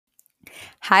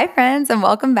Hi, friends, and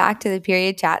welcome back to the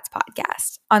Period Chats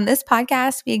podcast. On this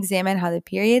podcast, we examine how the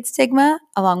period stigma,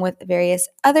 along with various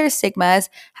other stigmas,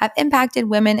 have impacted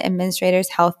women and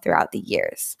menstruators' health throughout the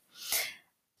years.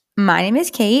 My name is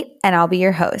Kate, and I'll be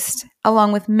your host,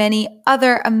 along with many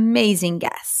other amazing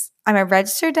guests. I'm a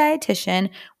registered dietitian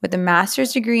with a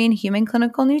master's degree in human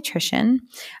clinical nutrition.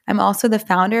 I'm also the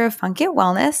founder of Funk It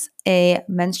Wellness, a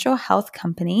menstrual health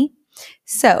company.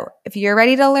 So, if you're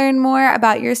ready to learn more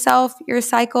about yourself, your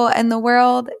cycle, and the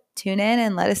world, tune in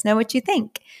and let us know what you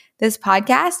think. This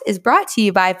podcast is brought to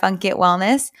you by Funk It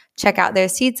Wellness. Check out their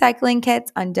seed cycling kits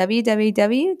on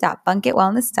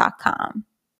www.funkitwellness.com.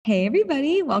 Hey,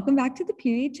 everybody. Welcome back to the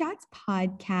Period Chats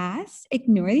podcast.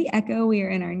 Ignore the echo. We are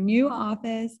in our new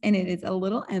office and it is a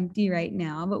little empty right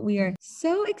now, but we are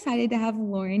so excited to have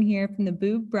Lauren here from the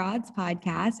Boob Broads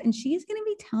podcast. And she's going to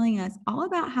be telling us all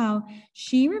about how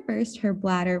she reversed her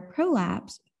bladder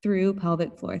prolapse through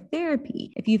pelvic floor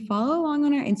therapy. If you follow along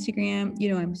on our Instagram, you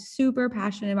know I'm super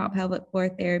passionate about pelvic floor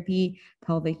therapy,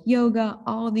 pelvic yoga,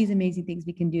 all of these amazing things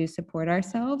we can do to support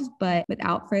ourselves. But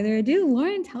without further ado,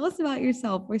 Lauren, tell us about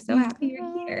yourself. We're so happy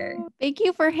you're here. Thank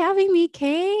you for having me,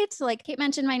 Kate. Like Kate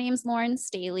mentioned, my name's Lauren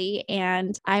Staley,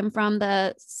 and I'm from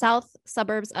the south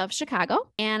suburbs of Chicago.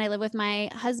 And I live with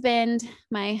my husband,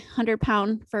 my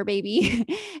 100-pound fur baby,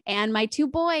 and my two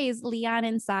boys, Leon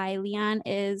and Sai. Leon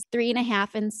is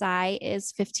 3.5 and Sai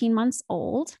is 15 months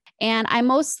old. And I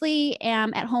mostly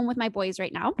am at home with my boys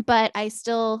right now, but I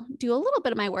still do a little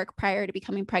bit of my work prior to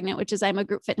becoming pregnant, which is I'm a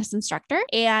group fitness instructor.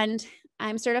 And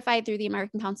I'm certified through the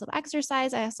American Council of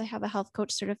Exercise. I also have a health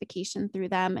coach certification through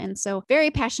them. And so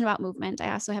very passionate about movement.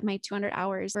 I also have my 200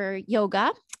 hours for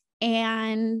yoga.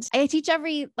 And I teach I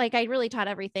really taught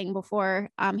everything before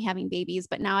having babies,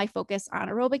 but now I focus on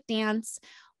aerobic dance,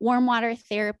 warm water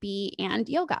therapy, and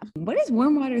yoga. What is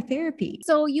warm water therapy?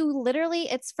 So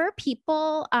it's for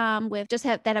people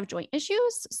that have joint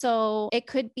issues. So it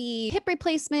could be hip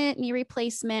replacement, knee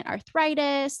replacement,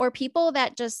 arthritis, or people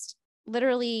that just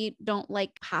literally don't like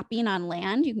hopping on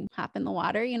land. You can hop in the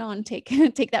water, and take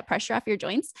that pressure off your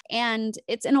joints. And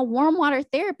it's in a warm water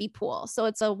therapy pool.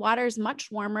 So water's much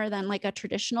warmer than like a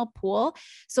traditional pool.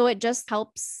 So it just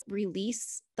helps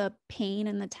release the pain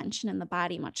and the tension in the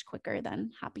body much quicker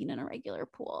than hopping in a regular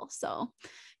pool. So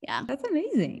yeah. That's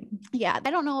amazing. Yeah.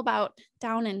 I don't know about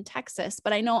down in Texas,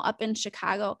 but I know up in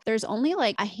Chicago, there's only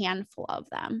like a handful of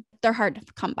them. They're hard to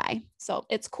come by. So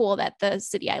it's cool that the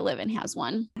city I live in has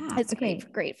one. It's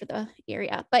great for the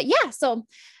area. But yeah, so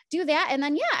do that. And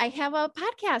then, I have a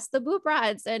podcast, The Boob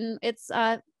Broads, and it's,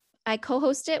 I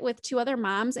co-host it with two other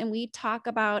moms, and we talk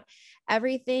about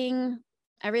everything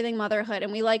motherhood.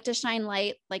 And we like to shine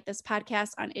light, like this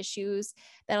podcast, on issues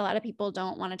that a lot of people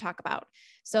don't want to talk about.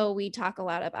 So we talk a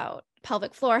lot about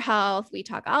pelvic floor health. We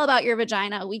talk all about your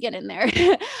vagina. We get in there,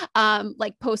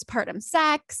 like postpartum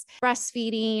sex,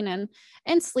 breastfeeding,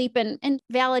 and sleep, and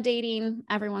validating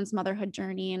everyone's motherhood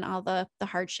journey and all the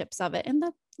hardships of it and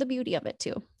the beauty of it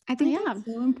too. I think that's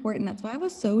so important. That's why I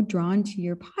was so drawn to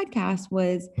your podcast,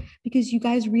 was because you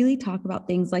guys really talk about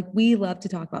things like we love to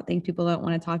talk about things people don't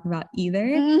want to talk about either.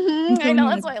 Mm-hmm. I know,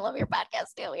 that's why I love your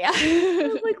podcast too. Yeah. I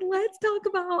was like, let's talk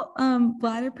about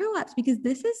bladder prolapse, because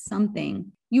this is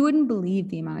something you wouldn't believe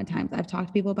the amount of times I've talked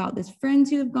to people about this, friends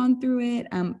who have gone through it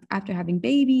after having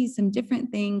babies, some different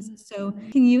things. So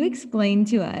can you explain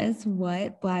to us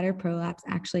what bladder prolapse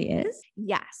actually is?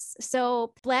 Yes.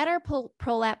 So bladder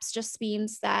prolapse just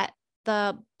means that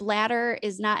the bladder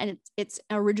is not in its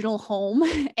original home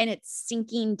and it's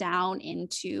sinking down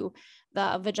into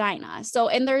the vagina. So,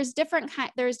 and there's different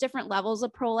levels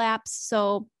of prolapse.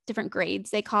 So different grades,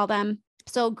 they call them.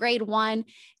 So grade 1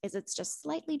 is it's just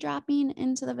slightly dropping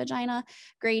into the vagina.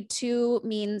 Grade 2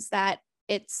 means that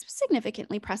it's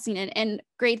significantly pressing in. And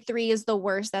grade 3 is the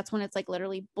worst. That's when it's like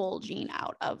literally bulging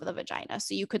out of the vagina.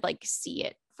 So you could like see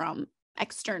it from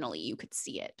externally, you could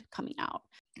see it coming out.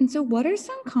 And so what are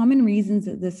some common reasons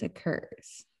that this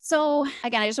occurs? So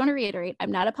again, I just want to reiterate,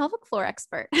 I'm not a pelvic floor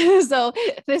expert. So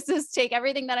take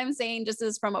everything that I'm saying just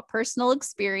as from a personal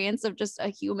experience of just a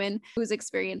human who's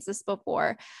experienced this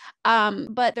before.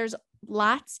 But there's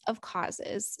lots of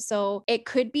causes. So it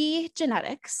could be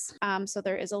genetics. So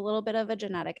there is a little bit of a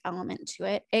genetic element to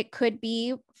it. It could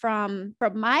be from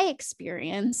my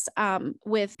experience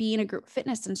with being a group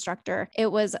fitness instructor.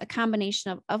 It was a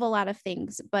combination of a lot of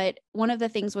things, but one of the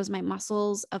things was my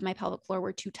muscles of my pelvic floor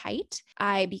were too tight.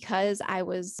 Because I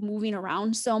was moving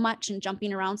around so much and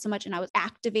jumping around so much, and I was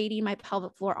activating my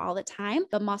pelvic floor all the time,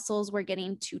 the muscles were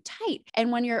getting too tight.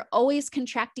 And when you're always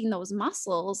contracting those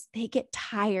muscles, they get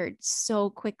tired so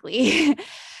quickly.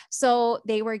 So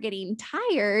they were getting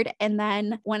tired. And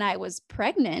then when I was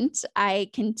pregnant, I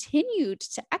continued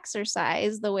to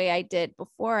exercise the way I did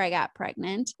before I got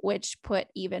pregnant, which put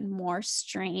even more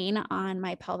strain on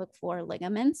my pelvic floor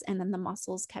ligaments. And then the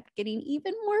muscles kept getting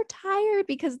even more tired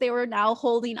because they were now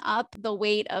holding up the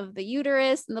weight of the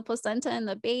uterus and the placenta and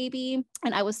the baby.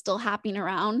 And I was still hopping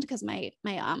around because my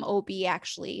OB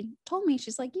actually told me,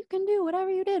 she's like, you can do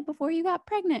whatever you did before you got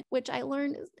pregnant, which I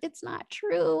learned it's not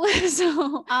true.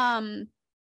 So,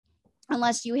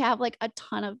 unless you have like a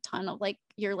ton of like,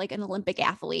 you're like an Olympic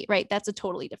athlete, right? That's a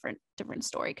totally different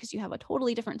story, because you have a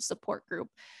totally different support group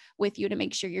with you to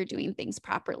make sure you're doing things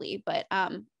properly. But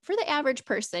for the average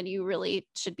person, you really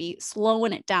should be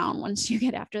slowing it down once you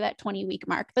get after that 20-week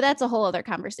mark. But that's a whole other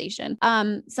conversation.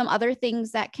 Some other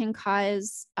things that can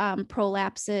cause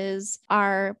prolapses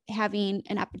are having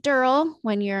an epidural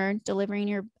when you're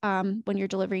delivering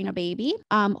a baby,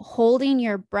 holding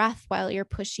your breath while you're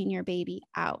pushing your baby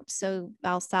out. So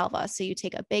Valsalva. So you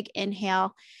take a big inhale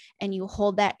and you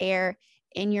hold that air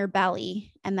in your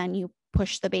belly, and then you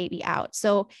push the baby out.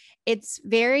 So it's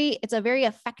a very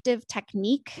effective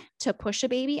technique to push a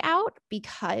baby out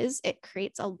because it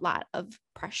creates a lot of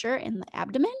pressure in the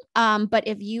abdomen. But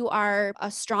if you are a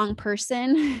strong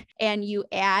person and you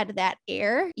add that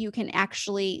air, you can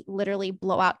actually literally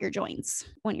blow out your joints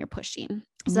when you're pushing.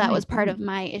 So that was part of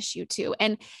my issue too.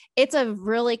 And it's a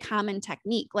really common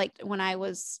technique. Like when I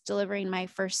was delivering my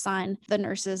first son, the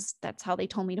nurses, that's how they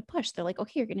told me to push. They're like,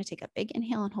 okay, you're going to take a big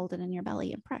inhale and hold it in your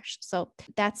belly and push. So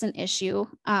that's an issue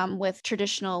with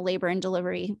traditional labor and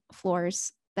delivery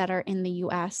floors that are in the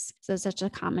US. So it's such a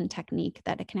common technique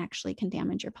that it can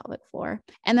damage your pelvic floor.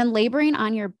 And then laboring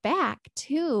on your back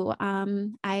too.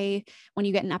 When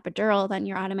you get an epidural, then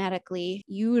you're automatically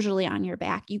usually on your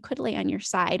back. You could lay on your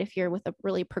side if you're with a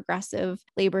really progressive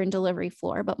labor and delivery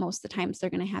floor, but most of the times they're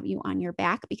going to have you on your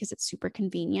back because it's super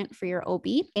convenient for your OB.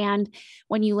 And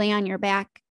when you lay on your back,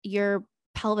 your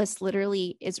pelvis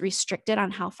literally is restricted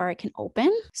on how far it can open.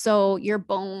 So your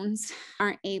bones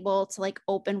aren't able to like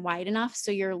open wide enough.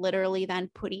 So you're literally then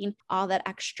putting all that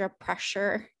extra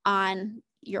pressure on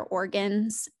your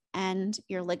organs and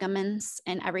your ligaments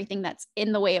and everything that's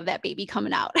in the way of that baby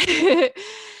coming out.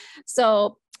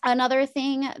 So another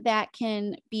thing that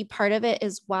can be part of it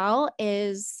as well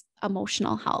is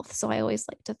emotional health. So I always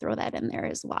like to throw that in there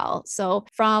as well. So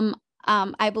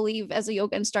I believe as a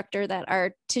yoga instructor that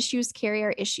our tissues carry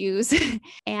our issues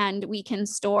and we can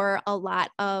store a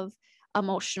lot of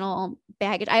emotional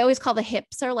baggage. I always call the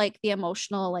hips are like the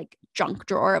emotional, like junk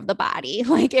drawer of the body.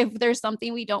 Like if there's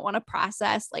something we don't want to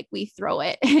process, like we throw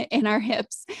it in our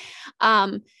hips.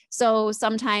 So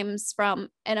sometimes from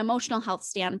an emotional health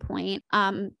standpoint,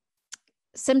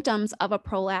 symptoms of a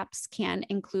prolapse can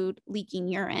include leaking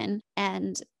urine,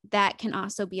 and that can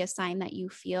also be a sign that you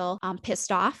feel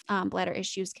pissed off. Bladder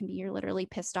issues can be you're literally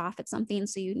pissed off at something,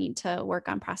 so you need to work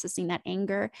on processing that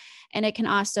anger. And it can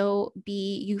also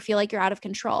be you feel like you're out of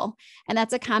control, and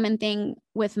that's a common thing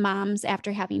with moms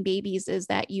after having babies is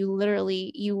that you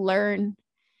learn.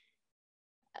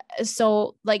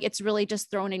 So like, it's really just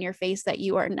thrown in your face that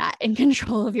you are not in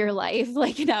control of your life.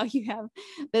 Like now you have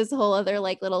this whole other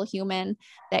like little human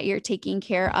that you're taking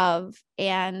care of.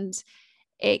 And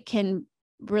it can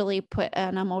really put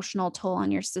an emotional toll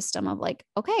on your system of like,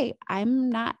 okay, I'm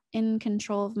not in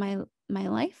control of my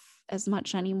life as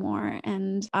much anymore.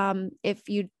 And if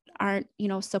you aren't,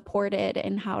 supported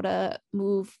in how to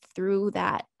move through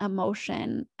that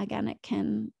emotion, again, it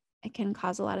can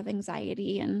cause a lot of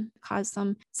anxiety and cause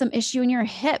some issue in your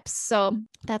hips. So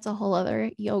that's a whole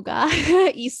other yoga,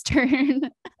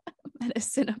 Eastern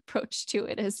medicine approach to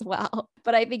it as well.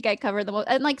 But I think I covered the most.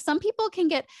 And like some people can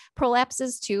get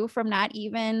prolapses too from not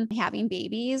even having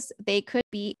babies. They could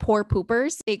be poor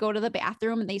poopers. They go to the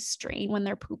bathroom and they strain when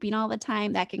they're pooping all the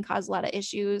time. That can cause a lot of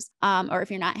issues. Or if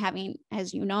you're not having,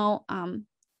 as you know,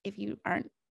 if you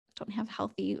don't have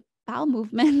healthy bowel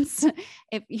movements,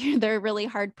 if they're really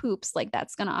hard poops, like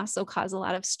that's going to also cause a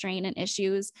lot of strain and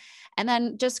issues. And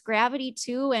then just gravity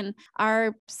too. And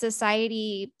our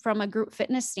society from a group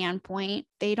fitness standpoint,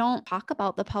 they don't talk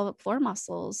about the pelvic floor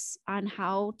muscles on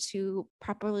how to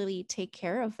properly take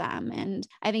care of them. And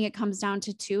I think it comes down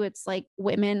to two, it's like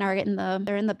women are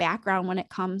they're in the background when it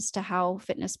comes to how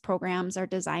fitness programs are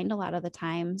designed a lot of the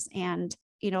times. And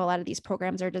a lot of these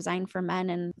programs are designed for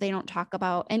men and they don't talk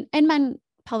about, and men,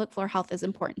 pelvic floor health is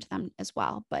important to them as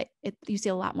well, but you see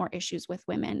a lot more issues with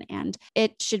women, and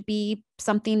it should be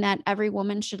something that every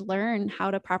woman should learn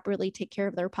how to properly take care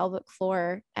of their pelvic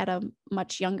floor at a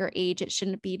much younger age. It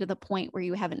shouldn't be to the point where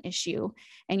you have an issue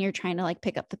and you're trying to like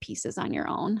pick up the pieces on your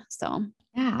own. So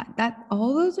Yeah, that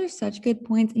all those are such good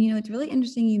points. And it's really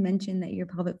interesting you mentioned that your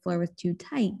pelvic floor was too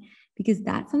tight because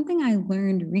that's something I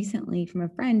learned recently from a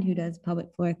friend who does pelvic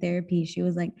floor therapy. She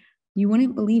was like, you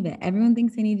wouldn't believe it. Everyone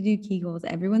thinks they need to do Kegels.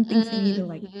 Everyone thinks they need to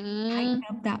like tighten Mhm.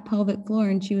 up that pelvic floor.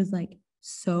 And she was like,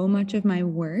 so much of my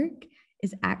work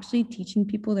is actually teaching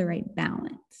people the right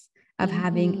balance of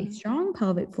having a Mhm. strong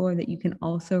pelvic floor that you can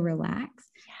also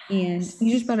relax. And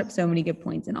you just brought up Yes. so many good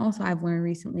points. And also, I've learned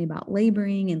recently about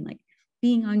laboring and like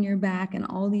being on your back and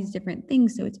all these different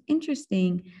things. So it's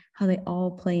interesting how they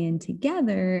all play in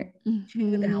together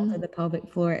to the health of Mhm. the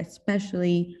pelvic floor,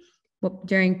 especially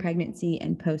during pregnancy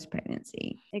and post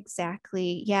pregnancy.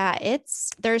 Exactly. Yeah.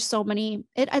 There's so many,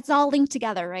 it's all linked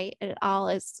together, right? It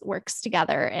all works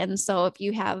together. And so if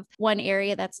you have one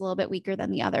area that's a little bit weaker than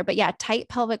the other, but yeah, tight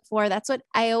pelvic floor, that's what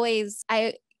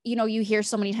you hear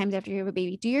so many times after you have a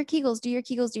baby, do your Kegels, do your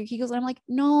Kegels, do your Kegels. And I'm like,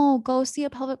 no, go see a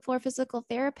pelvic floor physical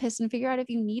therapist and figure out if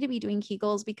you need to be doing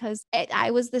Kegels because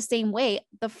I was the same way.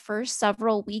 The first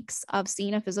several weeks of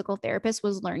seeing a physical therapist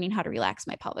was learning how to relax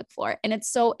my pelvic floor. And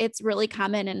it's really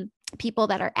common in people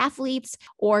that are athletes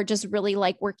or just really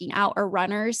like working out or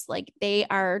runners, like they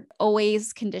are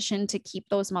always conditioned to keep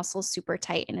those muscles super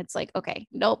tight. And it's like, okay,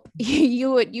 nope,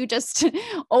 you just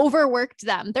overworked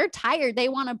them. They're tired. They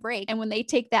want a break. And when they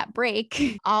take that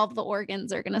break, all of the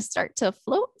organs are going to start to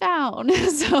float down.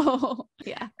 So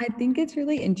yeah. I think it's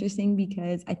really interesting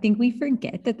because I think we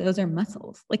forget that those are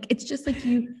muscles. Like it's just like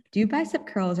you do bicep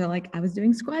curls or like I was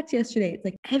doing squats yesterday. It's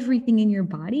like everything in your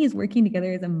body is working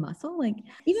together as a muscle. Like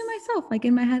even myself, like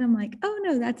in my head, I'm like, oh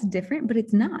no, that's different, but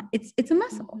it's not. It's a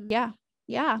muscle. Yeah.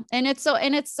 Yeah. And it's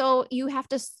so you have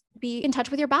to be in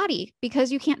touch with your body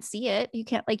because you can't see it. You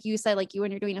can't, like you said, like you, when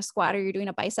you're doing a squat or you're doing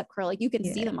a bicep curl, like you can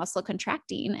see the Yeah. muscle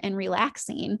contracting and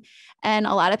relaxing. And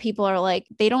a lot of people are like,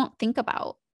 they don't think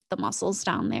about the muscles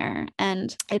down there.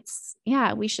 And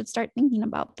yeah, we should start thinking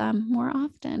about them more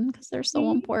often because they're so See?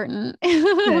 important.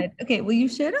 Good. Okay. Well, you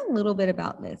shared a little bit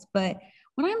about this, but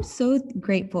what I'm so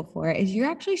grateful for is you're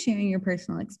actually sharing your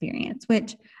personal experience,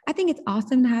 which I think it's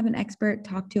awesome to have an expert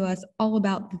talk to us all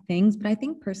about the things, but I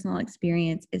think personal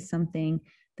experience is something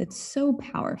that's so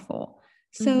powerful.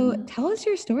 So Mhm. tell us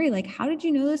your story. Like, how did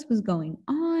you know this was going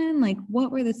on? Like,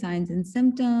 what were the signs and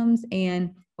symptoms?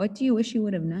 And what do you wish you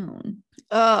would have known?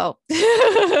 Oh.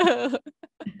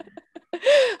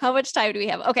 How much time do we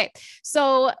have? Okay.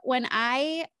 So when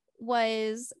I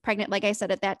was pregnant, like I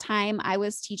said, at that time, I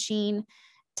was teaching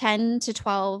 10 to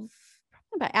 12,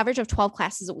 about average of 12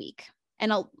 classes a week.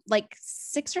 And like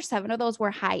 6 or 7 of those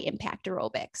were high impact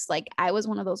aerobics. Like I was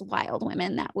one of those wild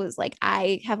women that was like,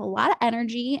 I have a lot of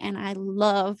energy and I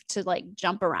love to like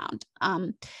jump around.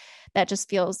 That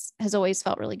just has always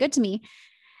felt really good to me.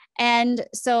 And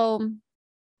so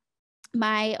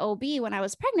my OB, when I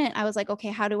was pregnant, I was like, okay,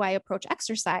 how do I approach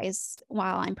exercise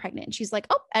while I'm pregnant? And she's like,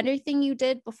 oh, everything you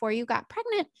did before you got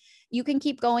pregnant, you can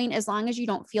keep going as long as you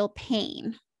don't feel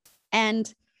pain.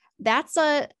 And that's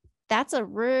a that's a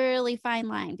really fine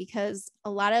line because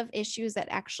a lot of issues that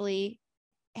actually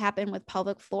happen with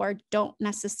pelvic floor don't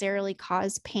necessarily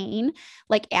cause pain,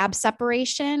 like ab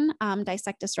separation,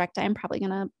 dissectus recti. I'm probably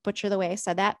going to butcher the way I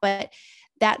said that, but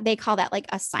that they call that like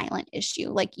a silent issue.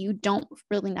 Like you don't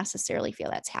really necessarily feel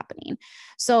that's happening.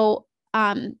 So,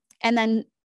 and then,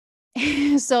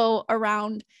 so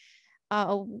around,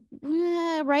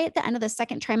 right at the end of the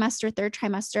second trimester, third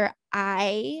trimester,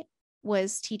 I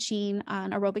was teaching an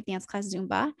aerobic dance class,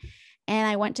 Zumba, and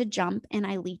I went to jump and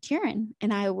I leaked urine.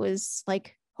 And I was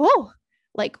like, oh,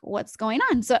 like what's going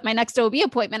on? So at my next OB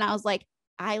appointment, I was like,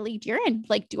 I leaked urine.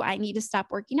 Like, do I need to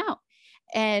stop working out?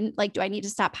 And like, do I need to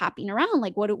stop hopping around?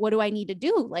 Like, what do I need to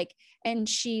do? Like, and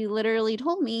she literally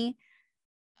told me,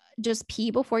 just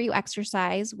pee before you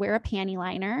exercise, wear a panty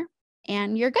liner,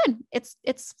 and you're good. It's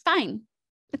fine.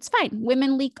 It's fine.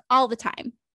 Women leak all the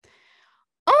time.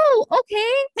 Oh,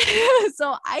 okay.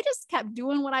 So I just kept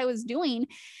doing what I was doing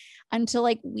until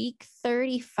like week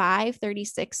 35,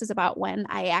 36 is about when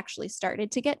I actually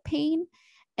started to get pain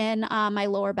in my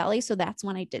lower belly. So that's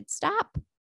when I did stop.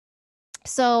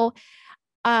 So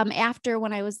after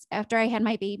I had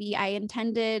my baby, I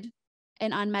intended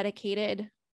an unmedicated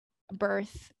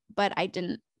birth, but I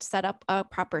didn't set up a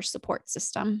proper support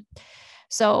system.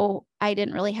 So I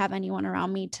didn't really have anyone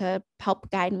around me to help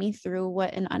guide me through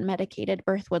what an unmedicated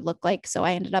birth would look like. So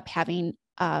I ended up having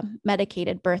a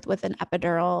medicated birth with an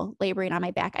epidural, laboring on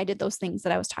my back. I did those things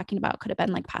that I was talking about, could have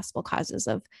been like possible causes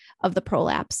of the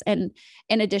prolapse. And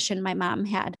in addition, my mom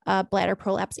had a bladder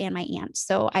prolapse and my aunt.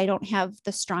 So I don't have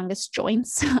the strongest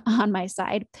joints on my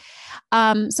side.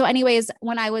 So anyways,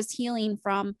 when I was healing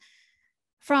from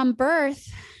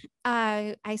birth,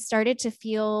 I started to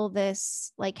feel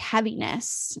this like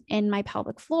heaviness in my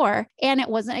pelvic floor. And it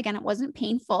wasn't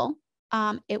painful.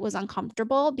 It was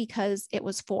uncomfortable because it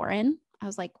was foreign. I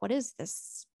was like, what is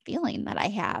this feeling that I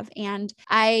have? And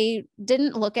I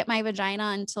didn't look at my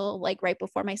vagina until like right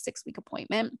before my 6-week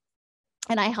appointment.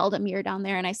 And I held a mirror down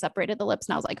there and I separated the lips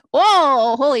and I was like,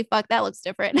 whoa, holy fuck, that looks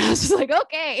different. And I was just like,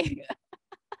 okay.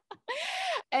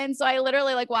 And so I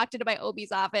literally like walked into my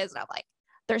OB's office and I'm like,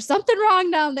 there's something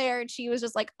wrong down there. And she was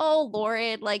just like, oh,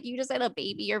 Lauren, like you just had a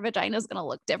baby, your vagina is going to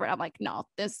look different. I'm like, no,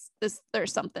 there's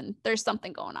something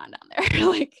going on down there.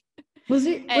 Like, was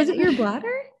it your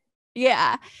bladder?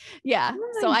 Yeah. Yeah.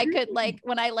 Oh So my I could goodness. like,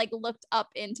 when I like looked up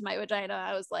into my vagina,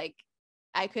 I was like,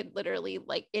 I could literally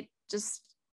like, it just,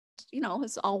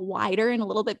 it's all wider and a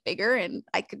little bit bigger. And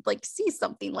I could like see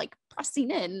something like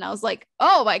pressing in. And I was like,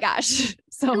 oh my gosh.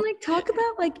 So And like talk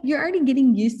about like you're already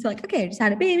getting used to like, okay, I just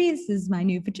had a baby. This is my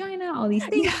new vagina, all these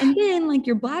things. Yeah. And then like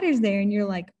your bladder's there and you're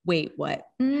like, wait, what?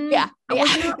 Yeah. I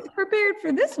was not prepared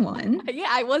for this one. Yeah,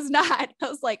 I was not. I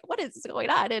was like, what is going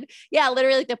on? And yeah,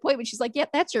 literally like the appointment, she's like, yeah,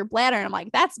 that's your bladder. And I'm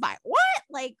like, that's my what?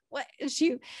 Like, what?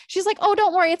 She's like, oh,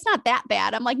 don't worry. It's not that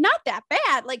bad. I'm like, not that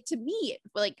bad. Like to me,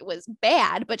 like it was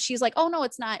bad, but she's like, oh no,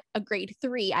 it's not a grade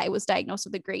 3. I was diagnosed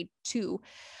with a grade 2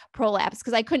 prolapse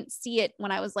because I couldn't see it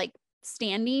when I was like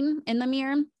standing in the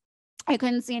mirror. I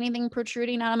couldn't see anything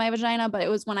protruding out of my vagina, but it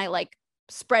was when I like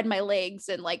spread my legs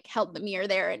and like held the mirror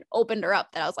there and opened her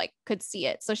up that I was like, could see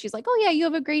it. So she's like, oh yeah, you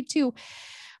have a grade 2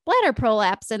 bladder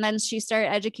prolapse. And then she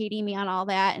started educating me on all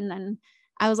that. And then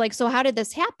I was like, so how did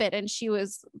this happen? And she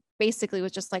was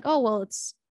just like, oh, well,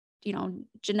 it's,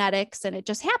 genetics and it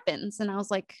just happens. And I was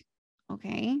like,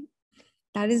 okay.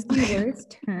 That is the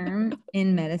worst term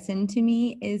in medicine to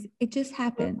me is it just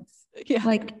happens. Yeah.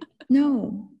 Like,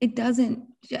 no, it doesn't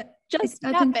just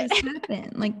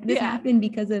happen. Like this happened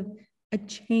because of a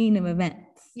chain of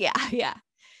events.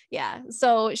 Yeah.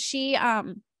 So she,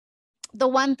 the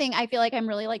one thing I feel like I'm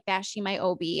really like bashing my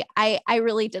OB. I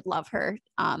really did love her.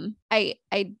 I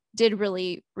did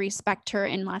really respect her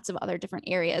in lots of other different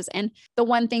areas. And the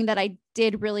one thing that I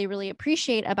did really, really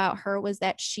appreciate about her was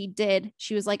that she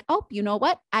was like, oh, you know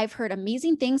what? I've heard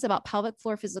amazing things about pelvic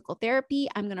floor physical therapy.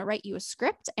 I'm going to write you a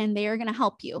script and they are going to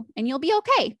help you and you'll be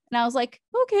okay. And I was like,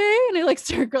 okay. And I like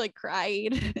started like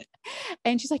crying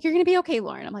and she's like, you're going to be okay,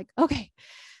 Lauren. I'm like, okay.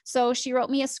 So she wrote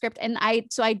me a script and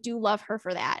I do love her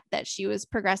for that she was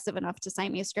progressive enough to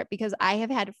sign me a script because I have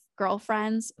had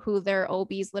girlfriends who their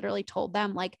OBs literally told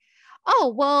them like,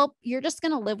 oh, well, you're just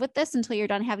going to live with this until you're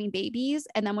done having babies.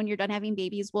 And then when you're done having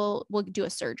babies, we'll do a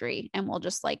surgery and we'll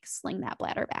just like sling that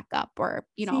bladder back up or,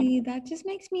 See, that just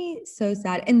makes me so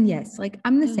sad. And yes, like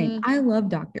I'm the same. I love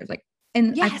doctors. Like,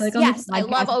 and yes, I feel like on this podcast, I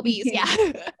love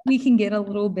OBs. We can get a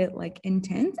little bit like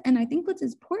intense. And I think what's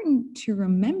important to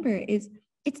remember is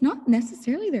it's not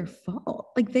necessarily their fault.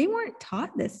 Like they weren't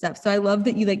taught this stuff. So I love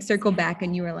that you like circle back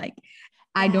and you were like,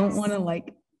 I don't want to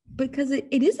like, because it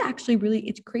is actually really,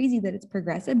 it's crazy that it's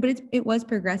progressive, but it was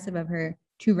progressive of her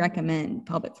to recommend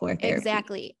pelvic floor therapy.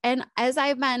 Exactly. And as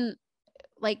I've been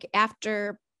like,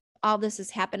 after all this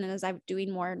has happened and as I'm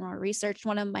doing more and more research,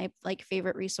 one of my like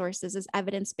favorite resources is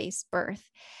evidence-based birth.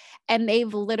 And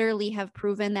they've literally have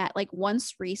proven that like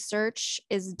once research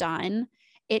is done,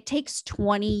 it takes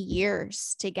 20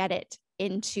 years to get it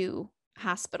into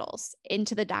hospitals,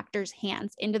 into the doctor's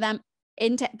hands, into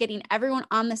getting everyone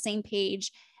on the same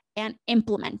page and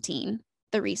implementing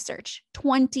the research.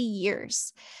 20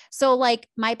 years. So like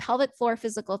my pelvic floor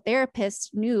physical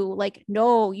therapist knew like,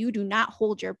 no, you do not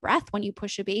hold your breath when you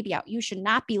push a baby out. You should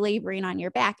not be laboring on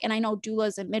your back. And I know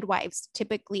doulas and midwives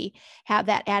typically have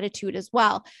that attitude as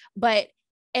well,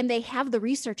 and they have the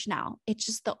research now. It's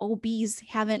just the OBs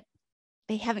haven't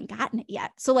gotten it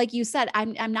yet. So like you said,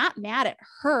 I'm not mad at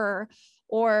her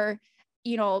or,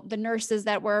 the nurses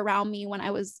that were around me when I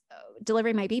was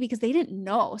delivering my baby because they didn't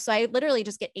know. So I literally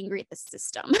just get angry at the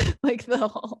system. Like the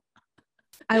whole.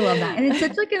 I love that. And it's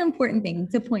such like an important thing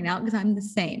to point out because I'm the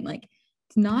same. Like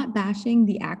it's not bashing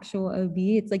the actual OB.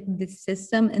 It's like the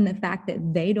system and the fact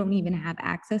that they don't even have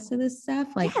access to this stuff.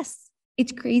 Like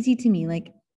It's crazy to me.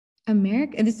 Like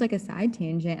America, and it's like a side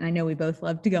tangent. And I know we both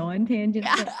love to go on tangents.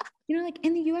 Yeah. But, like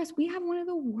in the US, we have one of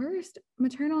the worst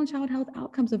maternal and child health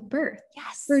outcomes of birth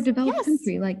for a developed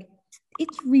country. Like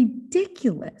it's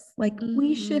ridiculous. Like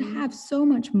we should have so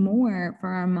much more for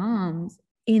our moms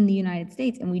in the United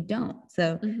States and we don't.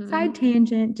 So side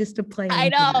tangent just to play. I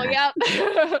know.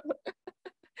 Yep.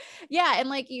 Yeah. And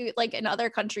like in other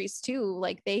countries too,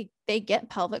 like they get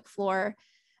pelvic floor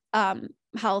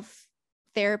health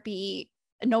therapy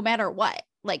no matter what.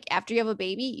 like after you have a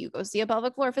baby, you go see a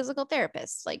pelvic floor physical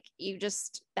therapist. Like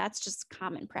that's just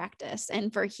common practice.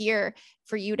 And for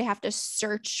you to have to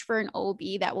search for an OB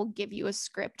that will give you a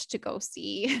script to go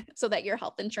see so that your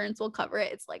health insurance will cover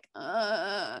it. It's like,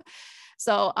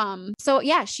 so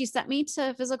yeah, she sent me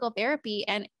to physical therapy,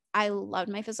 and I loved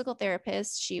my physical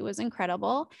therapist. She was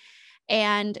incredible.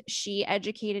 And she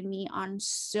educated me on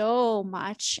so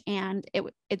much. And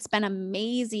it's been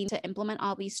amazing to implement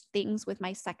all these things with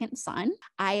my second son.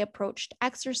 I approached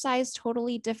exercise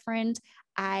totally different.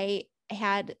 I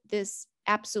had this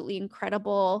absolutely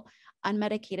incredible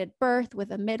unmedicated birth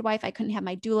with a midwife. I couldn't have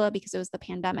my doula because it was the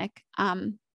pandemic.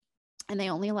 And they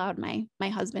only allowed my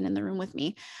husband in the room with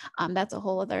me. That's a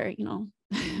whole other,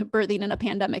 birthing in a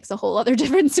pandemic is a whole other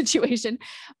different situation.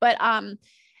 But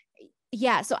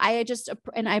yeah, so I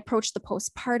approached the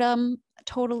postpartum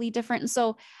totally different. And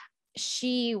so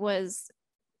she was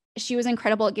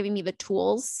incredible at giving me the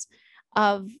tools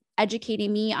of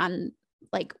educating me on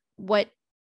like what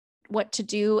to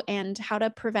do and how to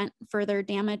prevent further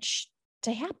damage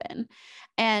to happen.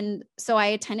 And so I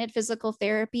attended physical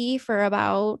therapy for I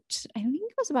think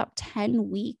it was about 10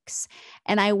 weeks.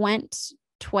 And I went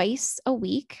twice a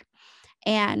week.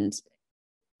 And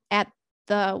at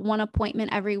the one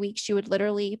appointment every week, she would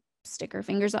literally stick her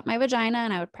fingers up my vagina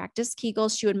and I would practice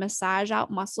Kegels. She would massage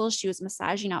out muscles. She was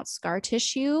massaging out scar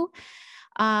tissue.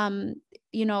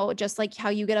 Just like how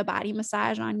you get a body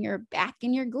massage on your back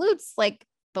and your glutes, like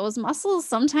those muscles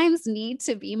sometimes need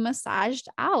to be massaged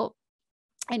out.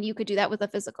 And you could do that with a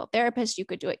physical therapist. You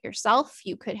could do it yourself.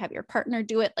 You could have your partner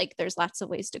do it. Like there's lots of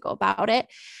ways to go about it.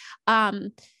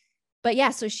 But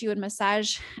yeah, so she would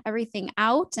massage everything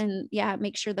out and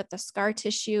make sure that the scar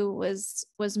tissue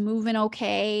was moving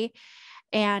okay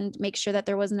and make sure that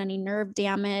there wasn't any nerve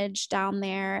damage down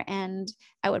there. And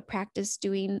I would practice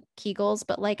doing Kegels.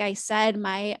 But like I said,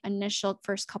 my initial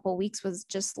first couple of weeks was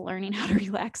just learning how to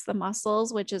relax the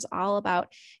muscles, which is all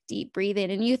about deep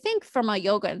breathing. And you think from a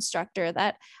yoga instructor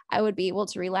that I would be able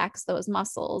to relax those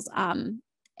muscles.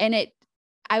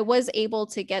 I was able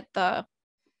to get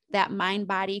that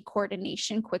mind-body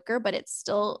coordination quicker, but it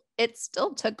still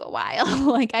took a while.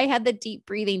 Like I had the deep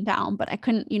breathing down, but I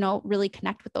couldn't, really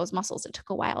connect with those muscles. It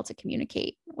took a while to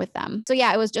communicate with them. So yeah,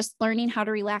 I was just learning how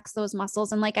to relax those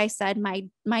muscles. And like I said,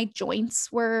 my joints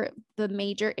were the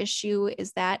major issue,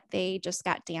 is that they just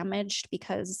got damaged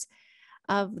because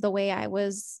of the way I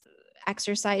was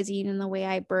exercising and the way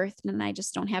I birthed. And I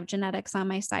just don't have genetics on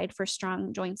my side for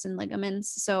strong joints and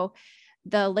ligaments. So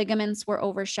the ligaments were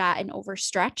overshot and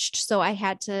overstretched. So I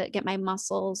had to get my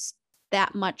muscles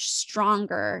that much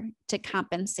stronger to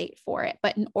compensate for it.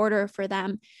 But in order for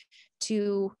them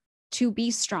to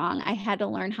be strong, I had to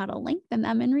learn how to lengthen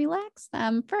them and relax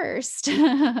them first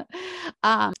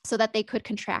so that they could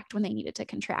contract when they needed to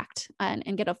contract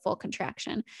and get a full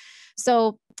contraction.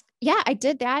 So yeah, I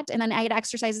did that. And then I had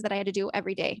exercises that I had to do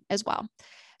every day as well.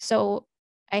 So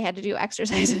I had to do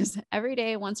exercises every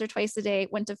day, once or twice a day,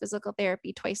 went to physical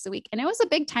therapy twice a week. And it was a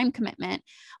big time commitment,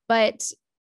 but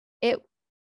it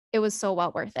was so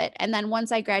well worth it. And then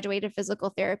once I graduated physical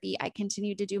therapy, I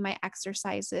continued to do my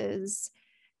exercises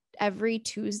every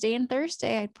Tuesday and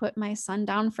Thursday. I'd put my son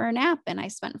down for a nap and I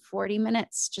spent 40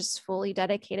 minutes just fully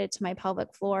dedicated to my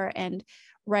pelvic floor. And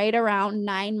right around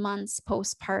 9 months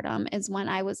postpartum is when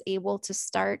I was able to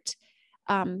start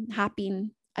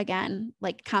hopping again,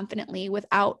 like confidently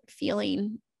without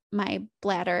feeling my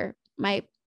bladder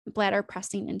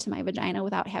pressing into my vagina,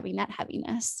 without having that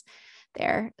heaviness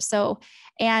there. So,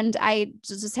 and I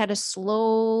just had to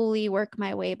slowly work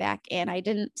my way back in. I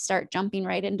didn't start jumping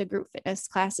right into group fitness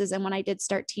classes. And when I did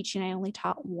start teaching, I only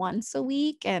taught once a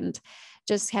week and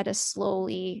just had to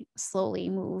slowly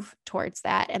move towards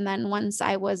that. And then once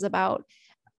I was about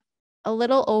a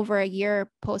little over a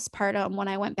year postpartum, when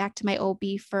I went back to my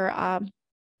OB for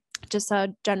just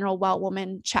a general well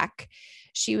woman check,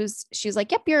 she was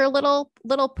like, yep, you're a little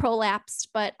prolapsed,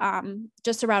 but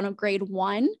just around a grade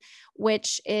 1,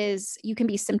 which is, you can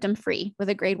be symptom free with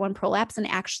a grade 1 prolapse. And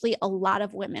actually a lot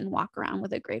of women walk around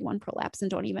with a grade 1 prolapse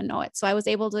and don't even know it. So I was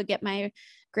able to get my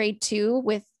grade 2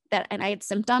 with that. And I had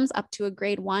symptoms up to a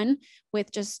grade 1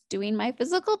 with just doing my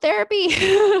physical therapy.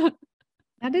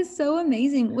 That is so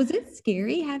amazing. Was it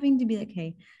scary having to be like,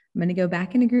 hey, I'm going to go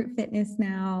back into group fitness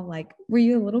now? Like, were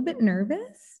you a little bit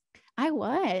nervous? I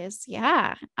was,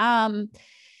 yeah.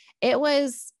 It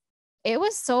was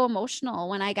so emotional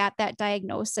when I got that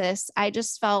diagnosis. I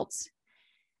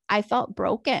felt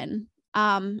broken.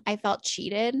 I felt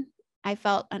cheated. I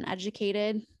felt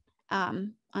uneducated,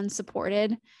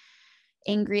 unsupported,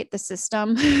 angry at the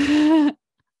system.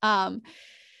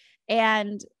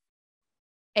 And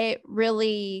it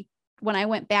really when I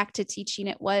went back to teaching,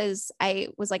 I was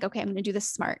like, okay, I'm going to do this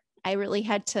smart. I really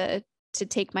had to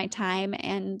take my time,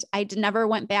 and never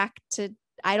went back to,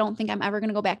 I don't think I'm ever going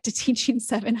to go back to teaching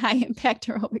 7 high impact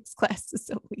aerobics classes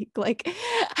a week. Like,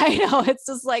 I know it's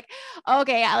just like,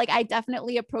 okay, I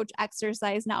definitely approach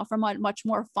exercise now from a much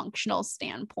more functional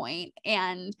standpoint,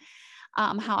 and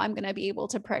how I'm going to be able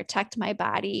to protect my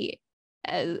body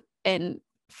and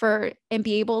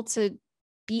be able to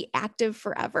be active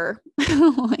forever,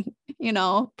 like,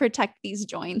 protect these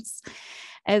joints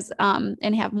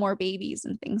and have more babies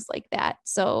and things like that.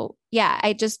 So yeah,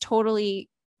 I just totally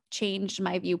changed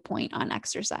my viewpoint on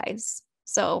exercise.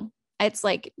 So it's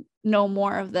like no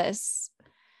more of this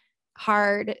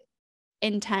hard,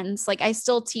 intense, like I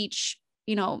still teach,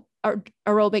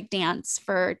 aerobic dance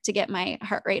to get my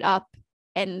heart rate up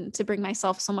and to bring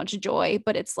myself so much joy,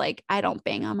 but it's like, I don't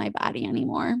bang on my body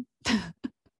anymore.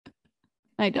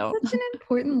 I don't. It's such an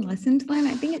important lesson to learn.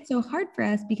 I think it's so hard for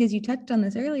us because you touched on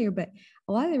this earlier, but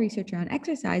a lot of the research around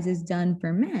exercise is done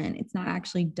for men. It's not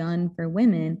actually done for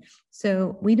women.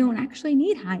 So we don't actually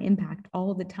need high impact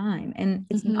all the time. And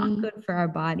it's not good for our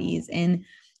bodies. And,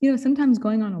 sometimes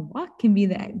going on a walk can be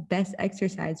the best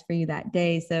exercise for you that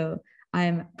day. So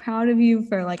I'm proud of you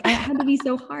for I had to be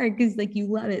so hard because you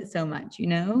love it so much,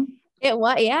 It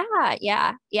was,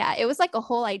 yeah. It was like a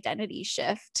whole identity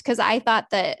shift because I thought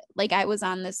that I was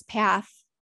on this path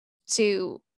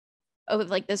to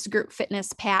this group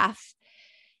fitness path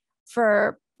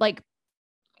for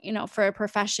for a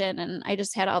profession. And I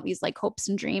just had all these hopes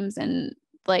and dreams, and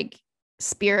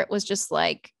spirit was just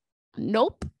like,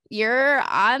 nope, you're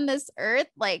on this earth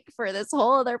for this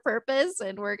whole other purpose,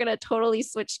 and we're going to totally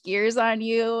switch gears on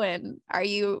you. And are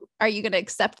you going to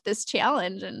accept this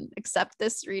challenge and accept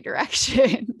this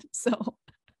redirection? So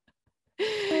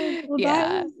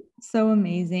that is so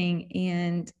amazing.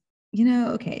 And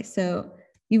okay, so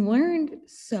you've learned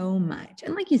so much,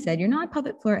 and like you said, you're not a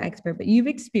pelvic floor expert, but you've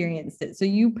experienced it, so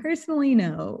you personally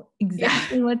know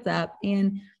exactly what's up.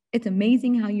 And it's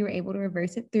amazing how you were able to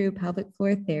reverse it through pelvic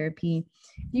floor therapy.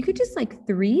 You could just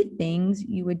 3 things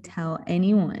you would tell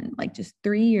anyone, just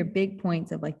 3 your big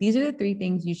points of these are the 3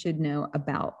 things you should know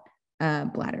about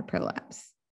bladder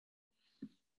prolapse.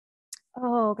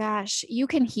 Oh gosh, you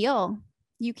can heal.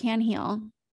 You can heal.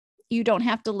 You don't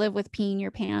have to live with peeing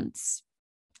your pants,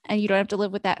 and you don't have to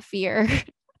live with that fear.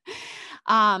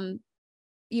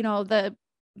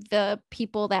 The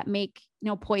people that make,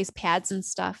 poise pads and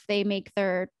stuff, they make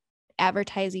their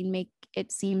advertising make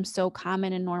it seem so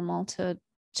common and normal to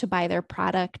buy their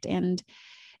product, and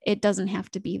it doesn't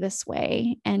have to be this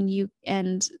way.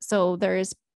 And so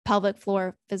there's pelvic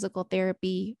floor physical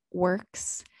therapy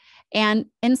works, and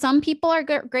some people are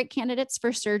great candidates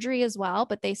for surgery as well,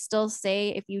 but they still say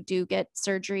if you do get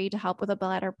surgery to help with a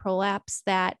bladder prolapse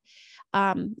that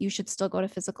you should still go to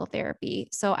physical therapy.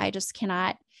 So I just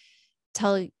cannot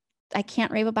I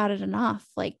can't rave about it enough.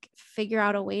 Figure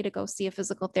out a way to go see a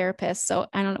physical therapist. So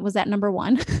I don't know, was that number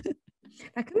 1?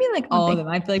 That could be all of them,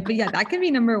 I feel but yeah, that could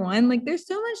be number 1. There's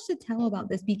so much to tell about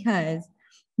this because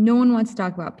no one wants to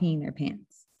talk about peeing their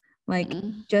pants.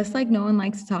 Just no one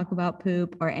likes to talk about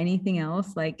poop or anything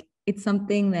else. It's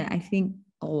something that I think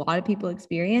a lot of people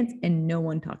experience and no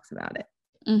one talks about it.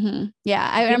 Mm-hmm. Yeah.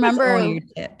 I remember all your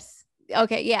tips.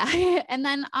 Okay. Yeah. And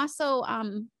then also,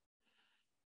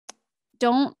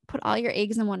 don't put all your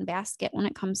eggs in one basket when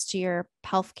it comes to your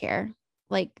healthcare.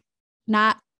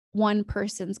 Not one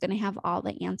person's going to have all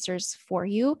the answers for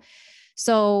you.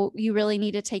 So you really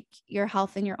need to take your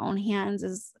health in your own hands.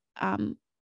 As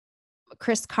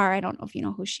Chris Carr, I don't know if you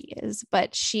know who she is,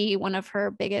 but one of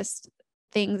her biggest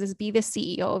things is be the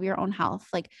CEO of your own health.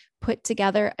 Put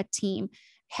together a team,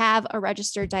 have a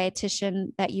registered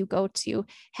dietitian that you go to,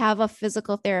 have a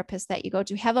physical therapist that you go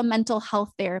to, have a mental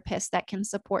health therapist that can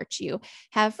support you,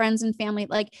 have friends and family.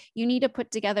 You need to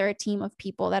put together a team of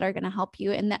people that are going to help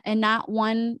you, and not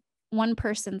one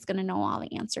person's going to know all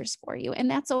the answers for you. And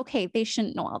that's okay. They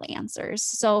shouldn't know all the answers.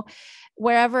 So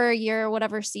whatever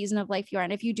season of life you're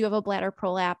in, if you do have a bladder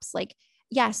prolapse,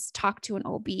 yes, talk to an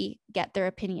OB, get their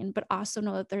opinion, but also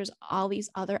know that there's all these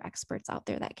other experts out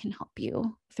there that can help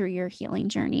you through your healing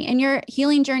journey. And your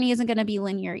healing journey isn't going to be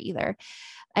linear either.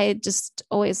 I just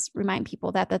always remind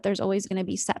people that there's always going to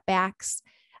be setbacks.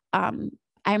 I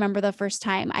remember the first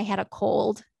time I had a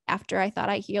cold after I thought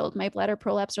I healed my bladder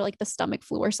prolapse or the stomach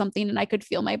flu or something, and I could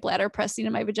feel my bladder pressing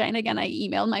in my vagina again. I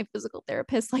emailed my physical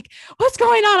therapist, what's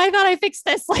going on? I thought I fixed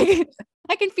this.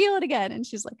 I can feel it again. And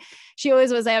she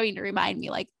always was having to remind me,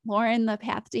 Lauren, the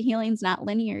path to healing is not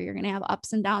linear. You're going to have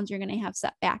ups and downs. You're going to have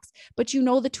setbacks, but you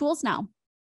know the tools now.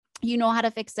 You know how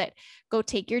to fix it. Go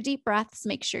take your deep breaths,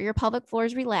 make sure your pelvic floor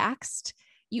is relaxed,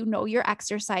 your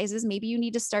exercises, maybe you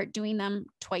need to start doing them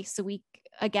twice a week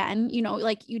again,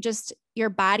 like your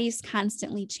body's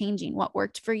constantly changing. What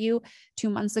worked for you 2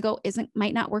 months ago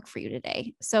might not work for you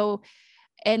today. So,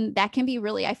 and that can be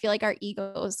really, I feel like our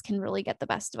egos can really get the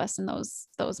best of us in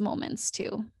those moments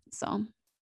too. So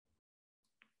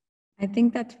I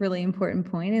think that's really important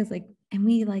point is like, and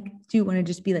we like do want to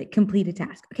just be like complete a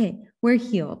task. Okay, we're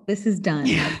healed. This is done.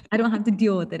 Like, I don't have to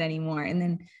deal with it anymore. And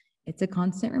then it's a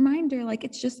constant reminder. Like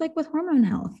it's just like with hormone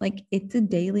health. Like it's a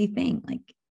daily thing. Like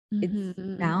it's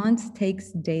balance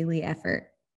takes daily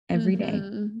effort every day.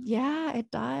 Yeah, it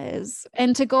does.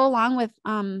 And to go along with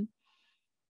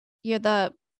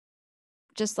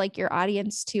just like your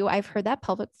audience too, I've heard that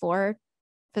pelvic floor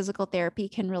physical therapy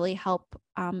can really help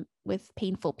with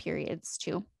painful periods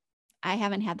too. I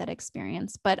haven't had that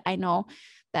experience, but I know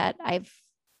that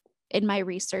in my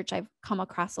research, I've come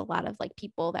across a lot of like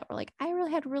people that were like, I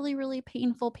really had really, really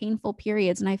painful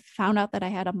periods. And I found out that I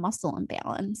had a muscle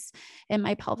imbalance in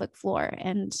my pelvic floor,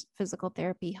 and physical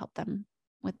therapy helped them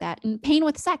with that. And pain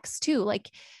with sex too. Like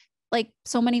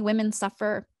so many women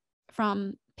suffer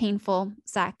from painful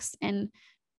sex, and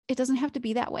it doesn't have to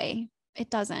be that way. It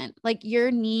doesn't. Like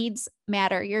your needs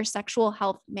matter. Your sexual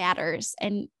health matters.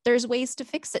 And there's ways to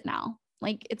fix it now.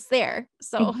 Like it's there.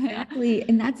 So exactly.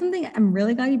 And that's something I'm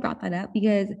really glad you brought that up,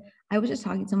 because I was just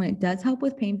talking to someone. It does help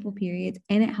with painful periods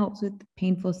and it helps with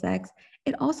painful sex.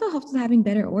 It also helps with having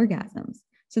better orgasms.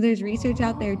 So there's research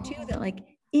out there too that like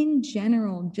in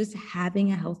general, just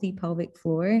having a healthy pelvic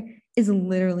floor is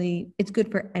literally, it's good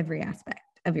for every aspect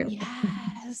of your life.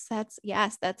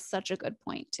 That's such a good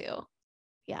point too.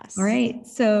 Yes. All right.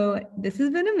 So this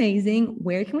has been amazing.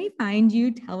 Where can we find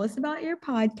you? Tell us about your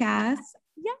podcast.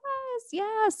 Yes.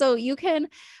 Yeah. So you can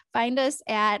find us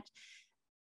at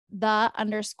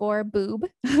 _boob_broads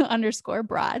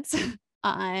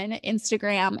on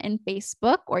Instagram and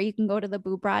Facebook, or you can go to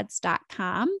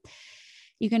theboobroads.com.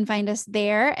 You can find us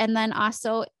there. And then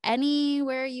also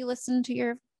anywhere you listen to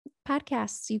your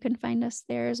podcasts, you can find us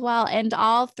there as well. And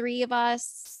all three of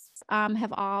us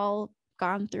have all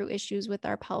gone through issues with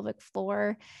our pelvic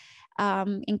floor,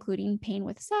 including pain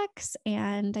with sex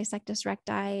and discectus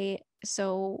recti.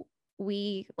 So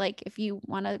if you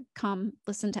want to come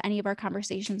listen to any of our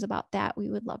conversations about that, we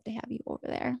would love to have you over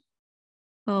there.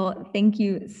 Well, thank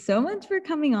you so much for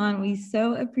coming on. We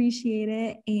so appreciate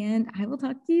it. And I will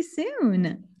talk to you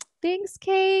soon. Thanks,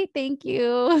 Kate. Thank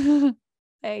you.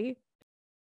 Bye.